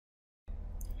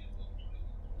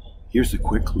Here's a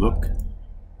quick look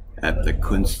at the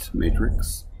Kunst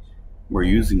matrix. We're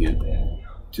using it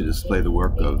to display the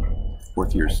work of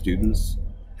fourth-year students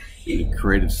in a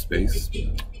creative space.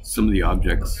 Some of the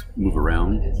objects move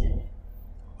around,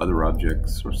 other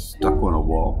objects are stuck on a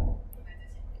wall.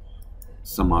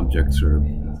 Some objects are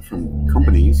from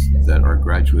companies that our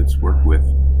graduates work with.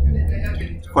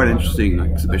 It's quite an interesting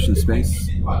exhibition space,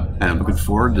 and I'm looking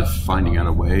forward to finding out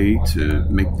a way to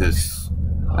make this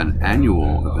an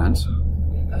annual event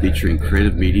featuring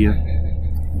creative media,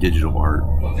 digital art,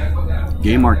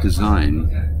 game art design,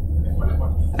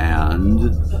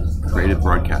 and creative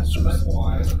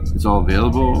broadcasters. It's all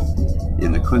available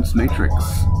in the Kunst matrix.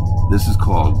 This is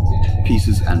called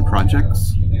Pieces and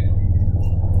Projects,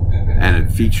 and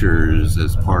it features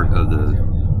as part of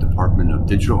the Department of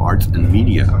Digital Arts and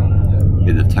Media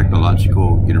in the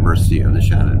Technological University of the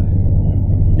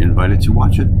Shannon. You're invited to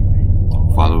watch it.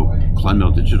 Follow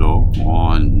Kleinmill Digital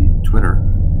on Twitter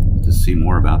to see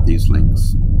more about these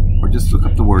links, or just look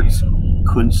up the words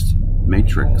Kunst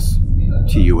Matrix,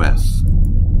 TUS,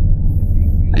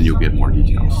 and you'll get more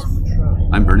details.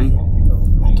 I'm Bernie,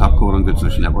 Top Code on Good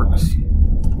Social Networks.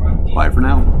 Bye for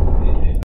now.